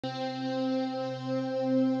Hello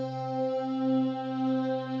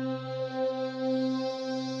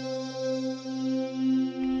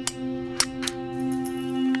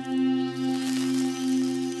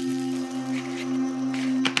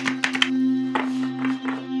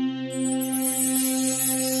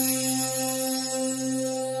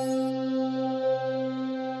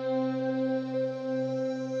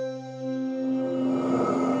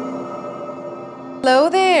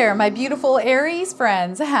there, my beautiful Aries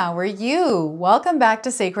friends. How are you? Welcome back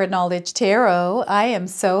to Sacred Knowledge Tarot. I am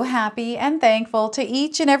so happy and thankful to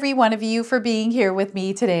each and every one of you for being here with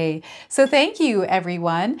me today. So thank you,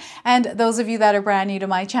 everyone. And those of you that are brand new to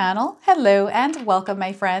my channel, hello and welcome,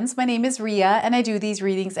 my friends. My name is Ria and I do these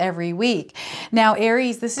readings every week. Now,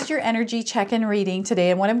 Aries, this is your energy check-in reading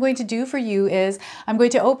today. And what I'm going to do for you is I'm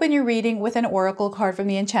going to open your reading with an oracle card from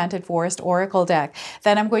the Enchanted Forest Oracle deck.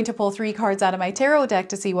 Then I'm going to pull 3 cards out of my tarot deck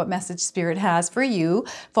to see what message Spirit has for you,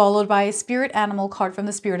 followed by a spirit animal card from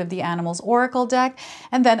the Spirit of the Animals Oracle deck,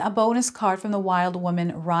 and then a bonus card from the Wild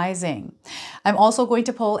Woman Rising. I'm also going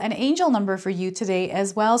to pull an angel number for you today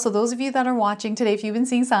as well. So those of you that are watching today, if you've been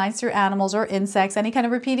seeing signs through animals or insects, any kind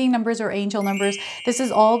of repeating numbers or angel numbers, this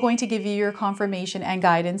is all going to give you your confirmation and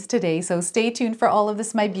guidance today. So stay tuned for all of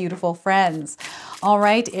this, my beautiful friends. All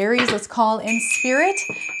right, Aries, let's call in Spirit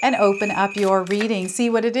and open up your reading. See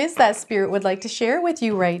what it is that Spirit would like to share with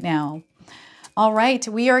you right now. All right,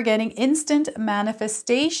 we are getting instant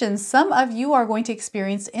manifestations. Some of you are going to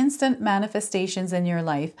experience instant manifestations in your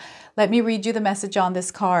life. Let me read you the message on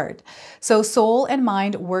this card. So, soul and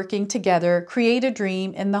mind working together, create a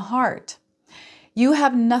dream in the heart. You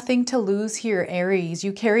have nothing to lose here, Aries.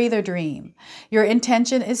 You carry the dream. Your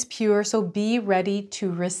intention is pure, so be ready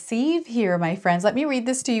to receive here, my friends. Let me read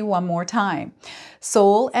this to you one more time.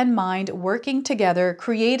 Soul and mind working together,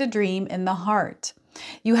 create a dream in the heart.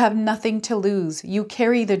 You have nothing to lose. You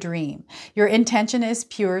carry the dream. Your intention is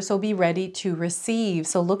pure, so be ready to receive.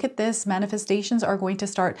 So look at this. Manifestations are going to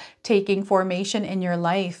start taking formation in your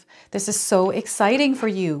life. This is so exciting for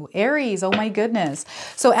you, Aries. Oh my goodness.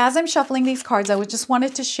 So as I'm shuffling these cards, I just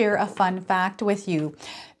wanted to share a fun fact with you.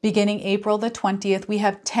 Beginning April the 20th, we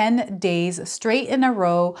have 10 days straight in a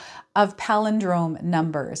row of palindrome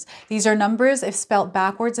numbers. These are numbers, if spelt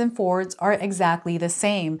backwards and forwards, are exactly the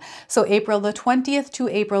same. So April the 20th to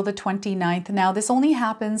April the 29th. Now, this only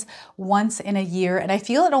happens once in a year, and I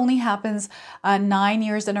feel it only happens 9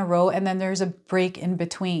 years in a row, and then there's a break in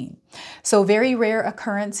between. So very rare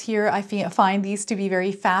occurrence here. I find these to be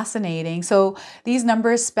very fascinating. So these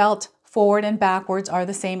numbers spelt forward and backwards are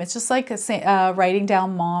the same. It's just like writing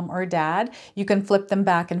down mom or dad. You can flip them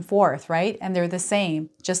back and forth, right? And they're the same,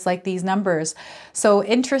 just like these numbers. So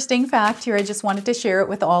interesting fact here. I just wanted to share it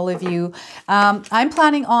with all of you. I'm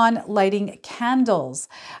planning on lighting candles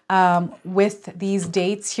with these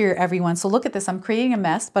dates here, everyone. So look at this. I'm creating a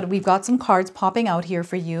mess, but we've got some cards popping out here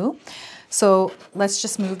for you. So let's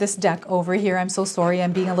just move this deck over here. I'm so sorry.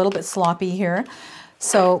 I'm being a little bit sloppy here.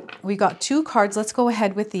 So we got 2 cards. Let's go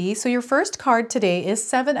ahead with these. So your first card today is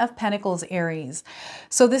 7 of Pentacles, Aries.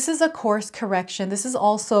 So this is a course correction. This is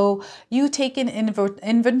also you taking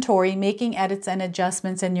inventory, making edits and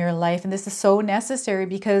adjustments in your life. And this is so necessary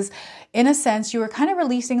because in a sense, you are kind of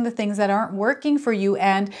releasing the things that aren't working for you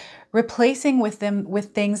and replacing with them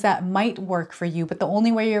with things that might work for you. But the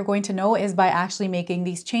only way you're going to know is by actually making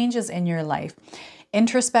these changes in your life.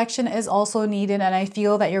 Introspection is also needed, and I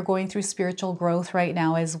feel that you're going through spiritual growth right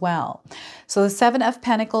now as well. So the 7 of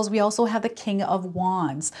Pentacles, we also have the King of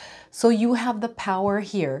Wands. So you have the power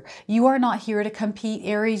here. You are not here to compete,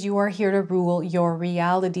 Aries. You are here to rule your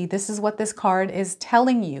reality. This is what this card is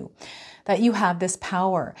telling you, that you have this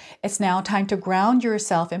power. It's now time to ground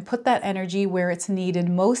yourself and put that energy where it's needed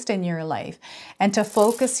most in your life, and to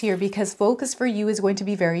focus here, because focus for you is going to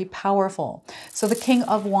be very powerful. So the King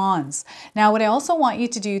of Wands. Now, what I also want you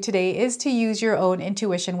to do today is to use your own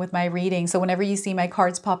intuition with my reading. So whenever you see my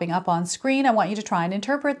cards popping up on screen, I want you to try and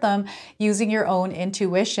interpret them using your own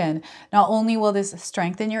intuition. Not only will this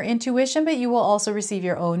strengthen your intuition, but you will also receive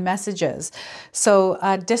your own messages. So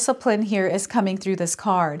discipline here is coming through this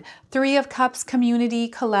card. 3 of Cups, community,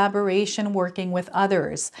 collaboration, working with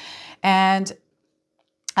others. And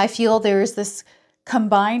I feel there's this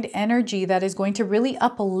combined energy that is going to really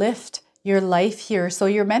uplift your life here. So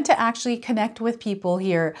you're meant to actually connect with people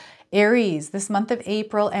here, Aries, this month of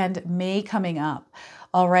April and May coming up.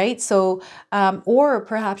 All right. So, or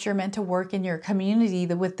perhaps you're meant to work in your community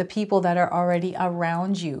with the people that are already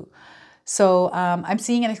around you. So I'm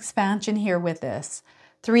seeing an expansion here with this.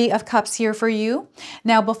 Three of Cups here for you.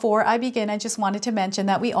 Now, before I begin, I just wanted to mention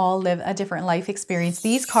that we all live a different life experience.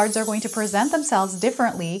 These cards are going to present themselves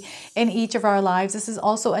differently in each of our lives. This is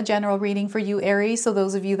also a general reading for you, Aries. So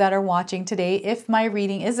those of you that are watching today, if my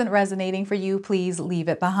reading isn't resonating for you, please leave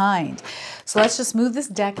it behind. So let's just move this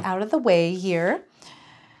deck out of the way here.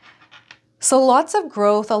 So lots of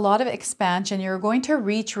growth, a lot of expansion. You're going to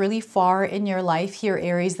reach really far in your life here,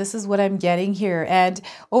 Aries. This is what I'm getting here. And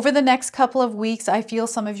over the next couple of weeks, I feel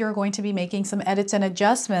some of you are going to be making some edits and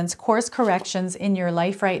adjustments, course corrections in your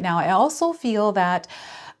life right now. I also feel that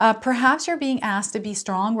perhaps you're being asked to be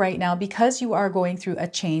strong right now because you are going through a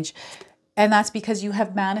change. And that's because you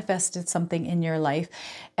have manifested something in your life.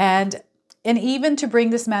 And even to bring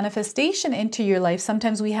this manifestation into your life,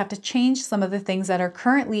 sometimes we have to change some of the things that are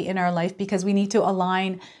currently in our life because we need to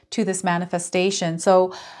align to this manifestation.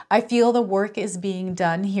 So I feel the work is being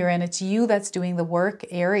done here, and it's you that's doing the work,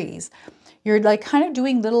 Aries. You're like kind of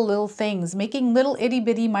doing little things, making little itty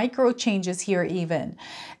bitty micro changes here even.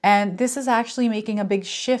 And this is actually making a big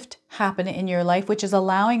shift happen in your life, which is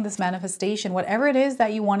allowing this manifestation, whatever it is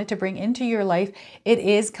that you wanted to bring into your life, it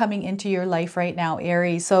is coming into your life right now,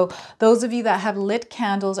 Aries. So those of you that have lit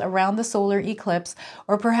candles around the solar eclipse,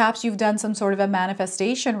 or perhaps you've done some sort of a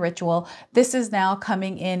manifestation ritual, this is now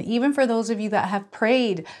coming in. Even for those of you that have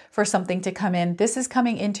prayed for something to come in, this is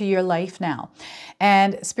coming into your life now.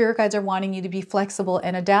 And spirit guides are wanting you to be flexible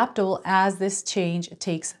and adaptable as this change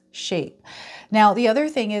takes shape. Now, the other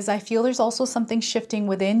thing is I feel there's also something shifting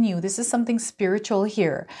within you. This is something spiritual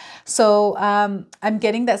here. So I'm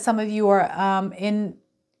getting that some of you are in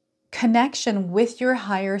connection with your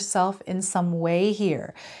higher self in some way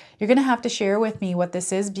here. You're going to have to share with me what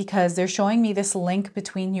this is because they're showing me this link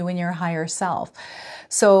between you and your higher self.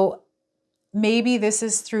 So maybe this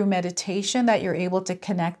is through meditation that you're able to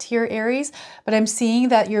connect here, Aries, but I'm seeing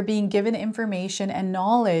that you're being given information and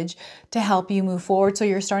knowledge to help you move forward. So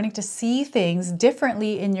you're starting to see things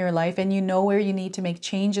differently in your life, and you know where you need to make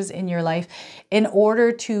changes in your life in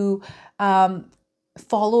order to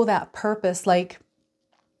follow that purpose. Like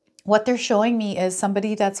what they're showing me is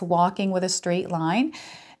somebody that's walking with a straight line.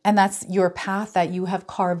 And that's your path that you have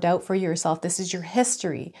carved out for yourself. This is your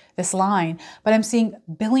history, this line. But I'm seeing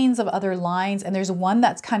billions of other lines, and there's one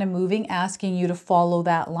that's kind of moving, asking you to follow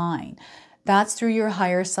that line. That's through your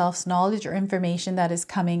higher self's knowledge or information that is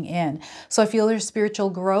coming in. So I feel there's spiritual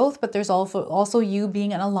growth, but there's also you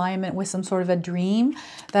being in alignment with some sort of a dream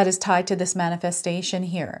that is tied to this manifestation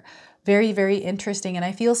here. Very, very interesting. And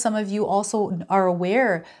I feel some of you also are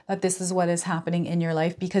aware that this is what is happening in your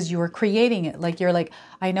life because you are creating it. Like you're like,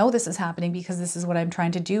 I know this is happening because this is what I'm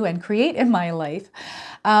trying to do and create in my life.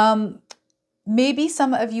 Maybe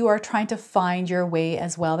some of you are trying to find your way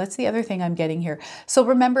as well. That's the other thing I'm getting here. So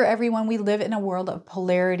remember, everyone, we live in a world of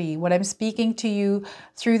polarity. What I'm speaking to you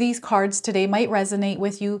through these cards today might resonate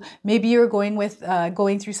with you. Maybe you're going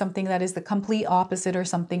through something that is the complete opposite or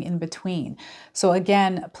something in between. So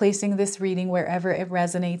again, placing this reading wherever it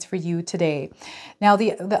resonates for you today. Now,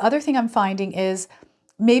 the other thing I'm finding is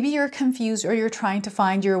maybe you're confused or you're trying to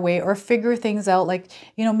find your way or figure things out like,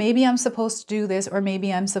 you know, maybe I'm supposed to do this or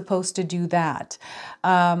maybe I'm supposed to do that.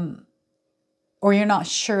 Or you're not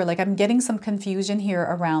sure. Like I'm getting some confusion here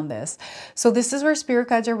around this. So this is where spirit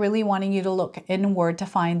guides are really wanting you to look inward to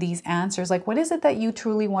find these answers. Like what is it that you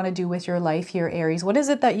truly want to do with your life here, Aries? What is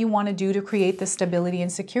it that you want to do to create the stability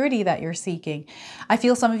and security that you're seeking? I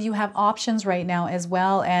feel some of you have options right now as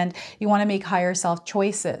well, and you want to make higher self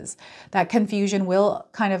choices. That confusion will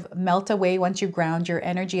kind of melt away once you ground your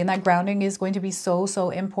energy, and that grounding is going to be so, so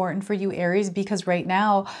important for you, Aries, because right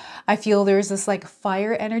now I feel there's this like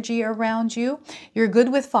fire energy around you. You're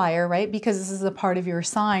good with fire, right? Because this is a part of your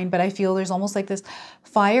sign, but I feel there's almost like this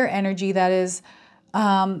fire energy that is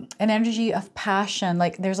an energy of passion.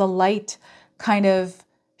 Like there's a light kind of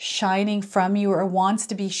shining from you or wants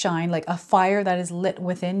to be shined, like a fire that is lit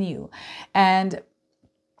within you. And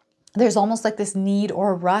there's almost like this need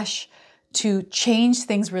or rush to change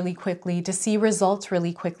things really quickly, to see results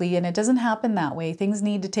really quickly. And it doesn't happen that way. Things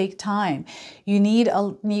need to take time. You need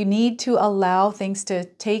to allow things to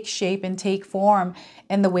take shape and take form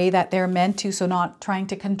in the way that they're meant to. So not trying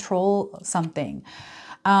to control something.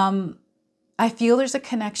 I feel there's a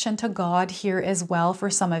connection to God here as well for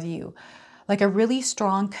some of you, like a really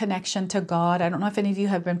strong connection to God. I don't know if any of you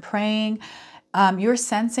have been praying. You're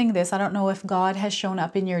sensing this. I don't know if God has shown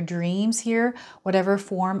up in your dreams here, whatever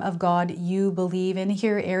form of God you believe in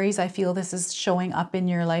here, Aries. I feel this is showing up in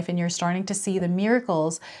your life and you're starting to see the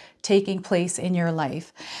miracles taking place in your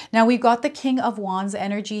life. Now we've got the King of Wands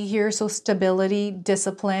energy here. So stability,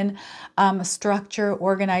 discipline, structure,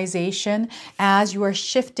 organization as you are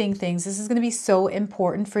shifting things. This is going to be so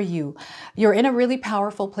important for you. You're in a really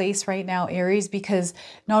powerful place right now, Aries, because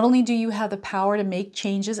not only do you have the power to make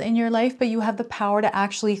changes in your life, but you have the power to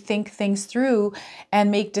actually think things through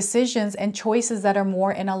and make decisions and choices that are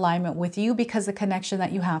more in alignment with you because the connection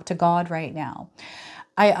that you have to God right now.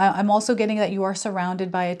 I'm also getting that you are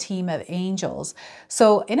surrounded by a team of angels.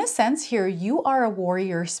 So in a sense here, you are a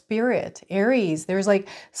warrior spirit, Aries. There's like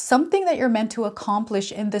something that you're meant to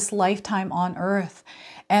accomplish in this lifetime on earth.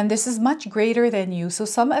 And this is much greater than you. So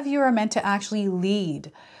some of you are meant to actually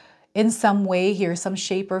lead in some way here, some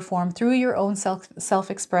shape or form through your own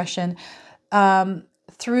self-expression,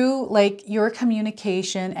 through like your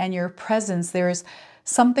communication and your presence. There's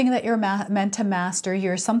something that you're meant to master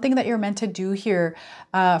here, something that you're meant to do here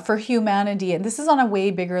for humanity. And this is on a way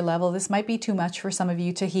bigger level. This might be too much for some of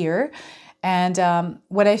you to hear. And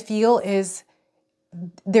what I feel is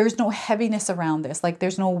there's no heaviness around this. Like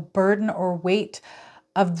there's no burden or weight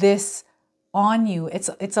of this on you.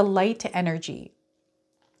 It's a light energy.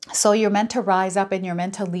 So you're meant to rise up and you're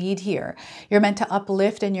meant to lead here. You're meant to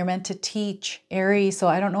uplift and you're meant to teach, Aries. So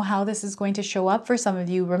I don't know how this is going to show up for some of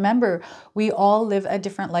you. Remember, we all live a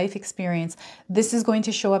different life experience. This is going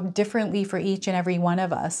to show up differently for each and every one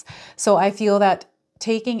of us. So I feel that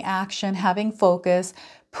taking action, having focus,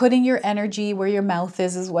 putting your energy where your mouth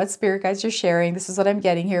is what spirit guides are sharing. This is what I'm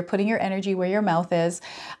getting here. Putting your energy where your mouth is.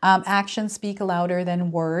 Actions speak louder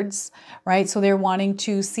than words, right? So they're wanting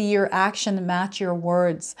to see your action match your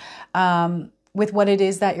words with what it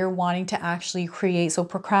is that you're wanting to actually create. So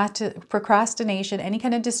procrastination, any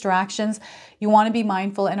kind of distractions, you want to be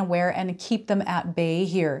mindful and aware and keep them at bay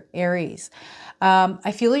here, Aries.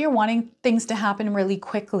 I feel you're wanting things to happen really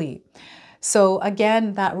quickly. So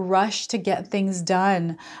again, that rush to get things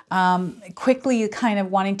done, quickly kind of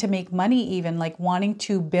wanting to make money, even like wanting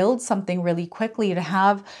to build something really quickly, to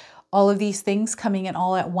have all of these things coming in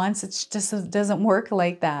all at once. It just doesn't work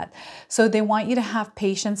like that. So they want you to have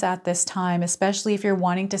patience at this time, especially if you're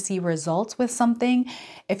wanting to see results with something.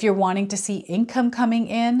 If you're wanting to see income coming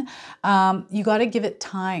in, you got to give it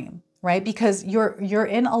time, right? Because you're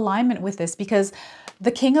in alignment with this, because the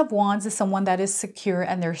King of Wands is someone that is secure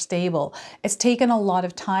and they're stable. It's taken a lot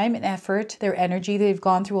of time and effort, their energy. They've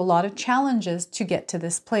gone through a lot of challenges to get to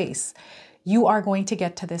this place. You are going to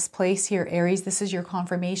get to this place here, Aries. This is your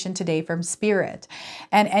confirmation today from Spirit.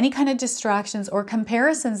 And any kind of distractions or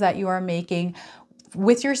comparisons that you are making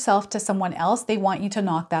with yourself to someone else, they want you to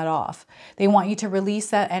knock that off. They want you to release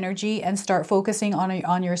that energy and start focusing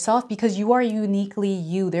on yourself, because you are uniquely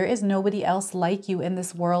you. There is nobody else like you in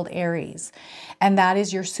this world, Aries. And that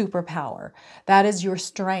is your superpower. That is your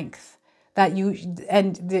strength. That you,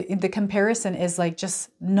 and the comparison is like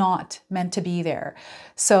just not meant to be there.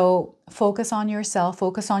 So focus on yourself,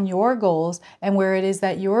 focus on your goals and where it is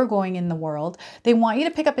that you're going in the world. They want you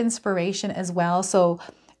to pick up inspiration as well. So,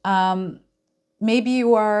 maybe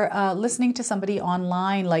you are listening to somebody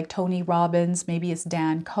online like Tony Robbins, maybe it's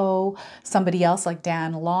Dan Coe, somebody else like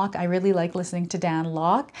Dan Locke. I really like listening to Dan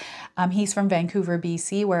Locke. He's from Vancouver,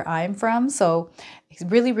 BC, where I'm from. So it's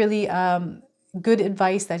really, really good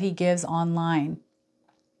advice that he gives online.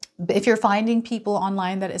 If you're finding people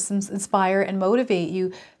online that inspire and motivate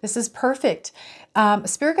you, this is perfect.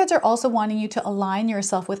 Spirit guides are also wanting you to align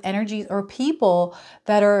yourself with energies or people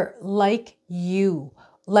that are like you,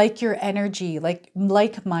 like your energy,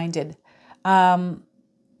 like-minded. And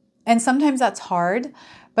sometimes that's hard,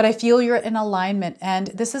 but I feel you're in alignment, and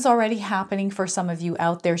this is already happening for some of you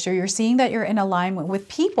out there. So you're seeing that you're in alignment with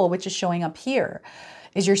people, which is showing up here,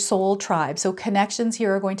 is your soul tribe. So connections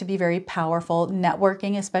here are going to be very powerful.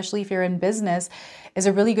 Networking, especially if you're in business, is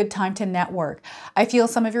a really good time to network. I feel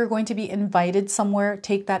some of you are going to be invited somewhere.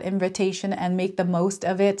 Take that invitation and make the most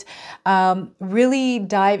of it. Really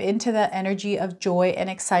dive into that energy of joy and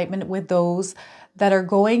excitement with those that are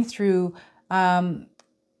going through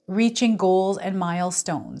reaching goals and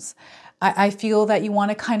milestones. I feel that you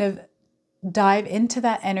want to kind of dive into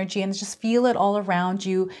that energy and just feel it all around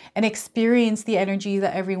you and experience the energy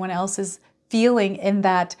that everyone else is feeling in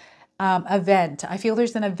that event. I feel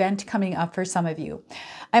there's an event coming up for some of you.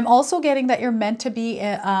 I'm also getting that you're meant to be,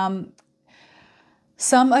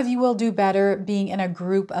 some of you will do better being in a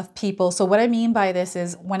group of people. So what I mean by this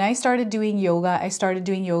is when I started doing yoga, I started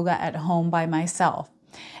doing yoga at home by myself.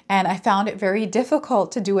 And I found it very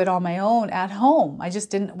difficult to do it on my own at home. I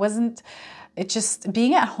just it's just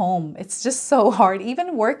being at home. It's just so hard.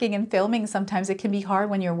 Even working and filming, sometimes it can be hard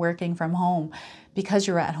when you're working from home because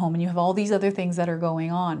you're at home and you have all these other things that are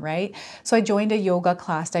going on, right? So I joined a yoga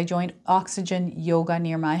class. I joined Oxygen Yoga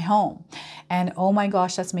near my home. And oh my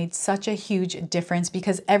gosh, that's made such a huge difference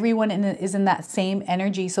because everyone is in that same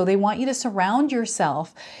energy. So they want you to surround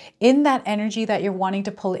yourself in that energy that you're wanting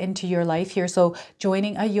to pull into your life here. So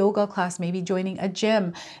joining a yoga class, maybe joining a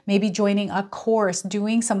gym, maybe joining a course,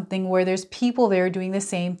 doing something where there's people there doing the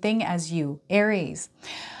same thing as you, Aries.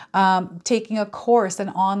 Taking a course, an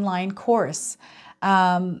online course.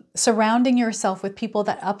 Surrounding yourself with people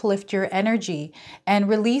that uplift your energy and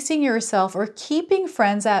releasing yourself or keeping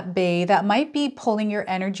friends at bay that might be pulling your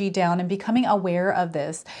energy down and becoming aware of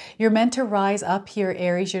this. You're meant to rise up here,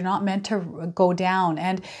 Aries. You're not meant to go down.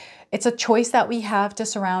 And it's a choice that we have to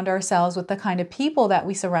surround ourselves with the kind of people that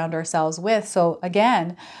we surround ourselves with. So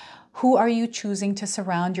again, who are you choosing to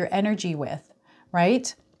surround your energy with,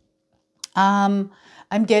 right? I'm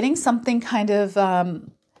getting something kind of...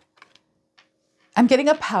 I'm getting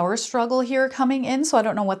a power struggle here coming in, so I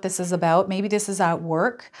don't know what this is about. Maybe this is at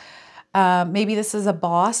work. Maybe this is a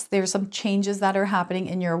boss. There's some changes that are happening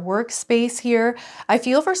in your workspace here. I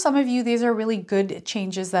feel for some of you, these are really good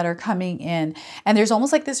changes that are coming in. And there's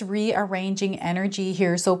almost like this rearranging energy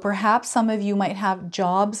here. So perhaps some of you might have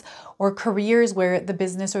jobs or careers where the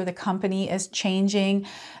business or the company is changing.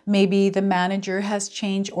 Maybe the manager has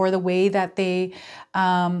changed or the way that they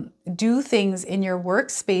do things in your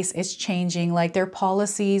workspace is changing, like their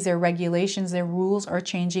policies, their regulations, their rules are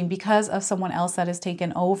changing because of someone else that has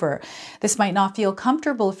taken over. This might not feel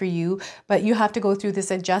comfortable for you, but you have to go through this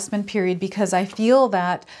adjustment period because I feel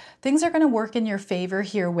that things are going to work in your favor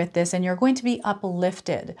here with this and you're going to be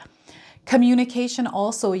uplifted. Communication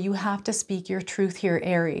also, you have to speak your truth here,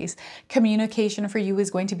 Aries. Communication for you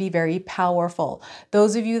is going to be very powerful.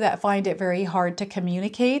 Those of you that find it very hard to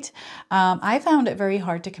communicate, I found it very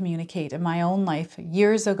hard to communicate in my own life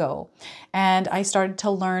years ago. And I started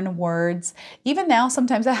to learn words. Even now,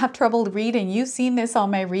 sometimes I have trouble reading. You've seen this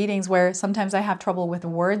on my readings where sometimes I have trouble with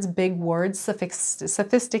words, big words,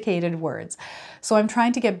 sophisticated words. So I'm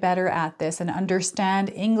trying to get better at this and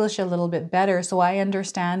understand English a little bit better so I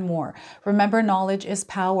understand more. Remember, knowledge is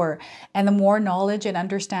power. And the more knowledge and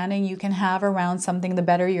understanding you can have around something, the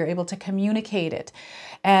better you're able to communicate it.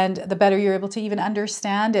 And the better you're able to even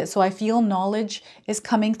understand it. So I feel knowledge is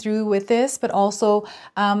coming through with this, but also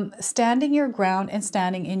standing your ground and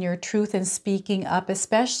standing in your truth and speaking up,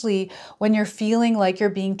 especially when you're feeling like you're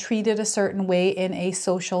being treated a certain way in a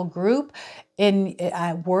social group,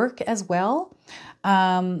 at work as well.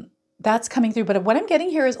 That's coming through. But what I'm getting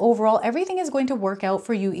here is overall, everything is going to work out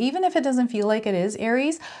for you. Even if it doesn't feel like it is,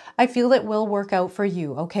 Aries, I feel it will work out for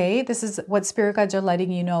you, okay? This is what spirit guides are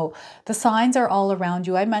letting you know. The signs are all around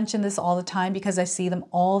you. I mention this all the time because I see them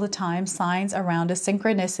all the time. Signs around us,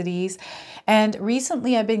 synchronicities. And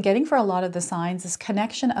recently I've been getting for a lot of the signs this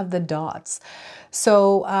connection of the dots.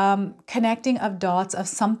 So connecting of dots of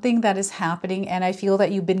something that is happening. And I feel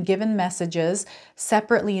that you've been given messages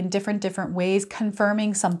separately in different ways,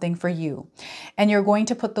 confirming something for you. And you're going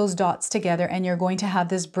to put those dots together and you're going to have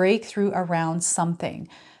this breakthrough around something.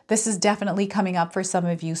 This is definitely coming up for some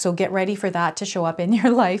of you. So get ready for that to show up in your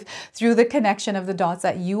life through the connection of the dots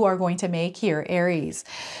that you are going to make here, Aries.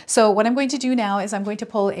 So what I'm going to do now is I'm going to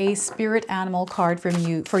pull a spirit animal card for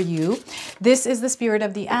you. This is the Spirit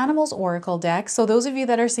of the Animals Oracle deck. So those of you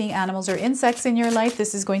that are seeing animals or insects in your life,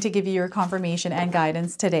 this is going to give you your confirmation and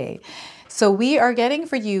guidance today. So we are getting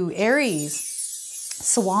for you, Aries,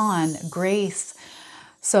 Swan, Grace.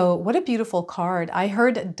 So what a beautiful card. I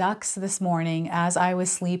heard ducks this morning as I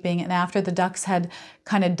was sleeping, and after the ducks had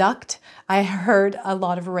kind of ducked, I heard a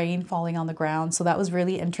lot of rain falling on the ground. So that was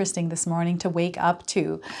really interesting this morning to wake up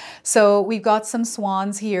to. So we've got some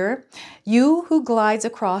swans here. You who glides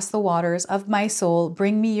across the waters of my soul,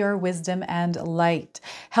 bring me your wisdom and light.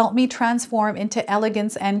 Help me transform into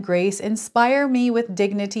elegance and grace. Inspire me with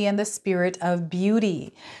dignity and the spirit of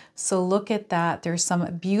beauty. So look at that. There's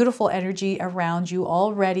some beautiful energy around you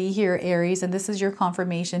already here, Aries, and this is your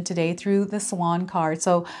confirmation today through the Swan card.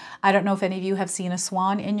 So I don't know if any of you have seen a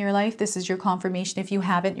swan in your life. This is your confirmation. If you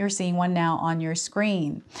haven't, you're seeing one now on your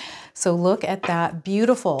screen. So look at that.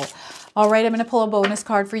 Beautiful. All right, I'm going to pull a bonus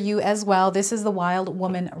card for you as well. This is the Wild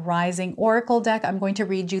Woman Rising Oracle deck. I'm going to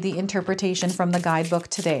read you the interpretation from the guidebook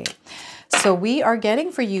today. So we are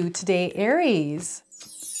getting for you today, Aries,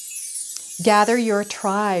 gather your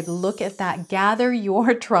tribe. Look at that. Gather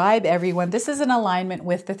your tribe, everyone. This is in alignment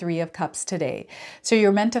with the Three of Cups today. So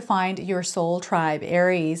you're meant to find your soul tribe,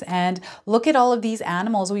 Aries. And look at all of these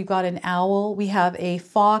animals. We've got an owl. We have a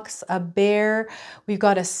fox, a bear. We've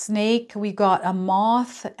got a snake. We've got a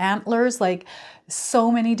moth, antlers, like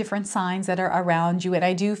so many different signs that are around you. And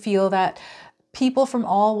I do feel that People from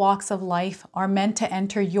all walks of life are meant to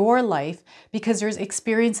enter your life because there's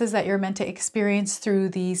experiences that you're meant to experience through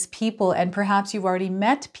these people. And perhaps you've already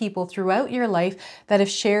met people throughout your life that have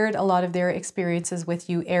shared a lot of their experiences with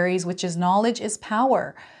you, Aries, which is knowledge is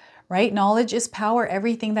power. Right? Knowledge is power,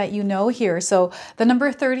 everything that you know here. So the number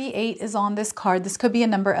 38 is on this card. This could be a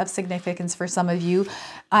number of significance for some of you.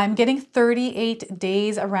 I'm getting 38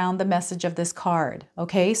 days around the message of this card.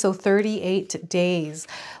 Okay, so 38 days.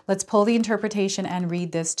 Let's pull the interpretation and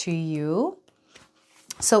read this to you.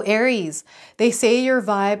 So Aries, they say your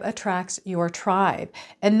vibe attracts your tribe,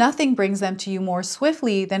 and nothing brings them to you more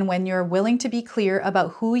swiftly than when you're willing to be clear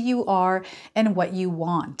about who you are and what you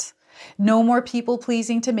want. No more people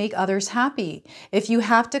pleasing to make others happy. If you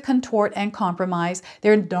have to contort and compromise,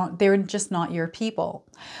 they're just not your people.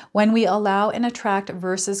 When we allow and attract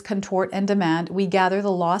versus contort and demand, we gather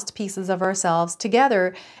the lost pieces of ourselves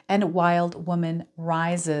together and wild woman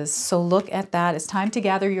rises. So look at that. It's time to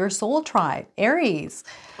gather your soul tribe. Aries,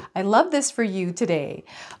 I love this for you today.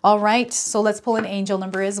 All right, so let's pull an angel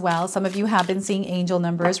number as well. Some of you have been seeing angel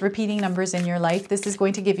numbers, repeating numbers in your life. This is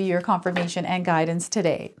going to give you your confirmation and guidance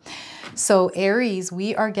today. So Aries,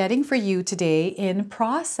 we are getting for you today in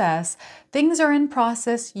process. Things are in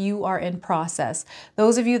process. You are in process.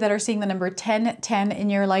 Those of you that are seeing the number 1010 in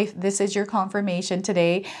your life, this is your confirmation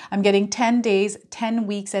today. I'm getting 10 days, 10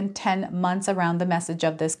 weeks, and 10 months around the message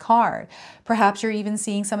of this card. Perhaps you're even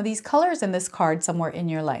seeing some of these colors in this card somewhere in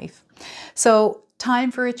your life. So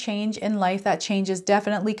time for a change in life. That change is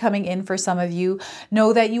definitely coming in for some of you.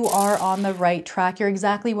 Know that you are on the right track. You're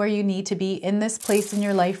exactly where you need to be in this place in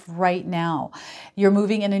your life right now. You're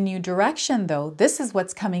moving in a new direction though. This is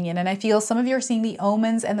what's coming in. And I feel some of you are seeing the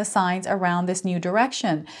omens and the signs around this new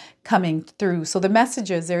direction coming through. So the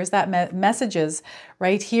messages, there's that messages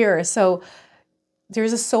right here. So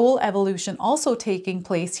there's a soul evolution also taking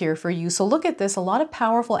place here for you. So look at this, a lot of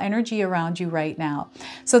powerful energy around you right now.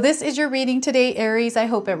 So this is your reading today, Aries. I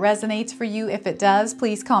hope it resonates for you. If it does,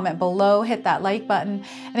 please comment below, hit that like button.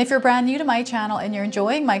 And if you're brand new to my channel and you're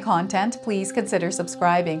enjoying my content, please consider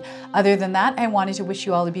subscribing. Other than that, I wanted to wish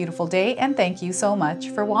you all a beautiful day and thank you so much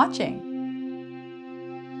for watching.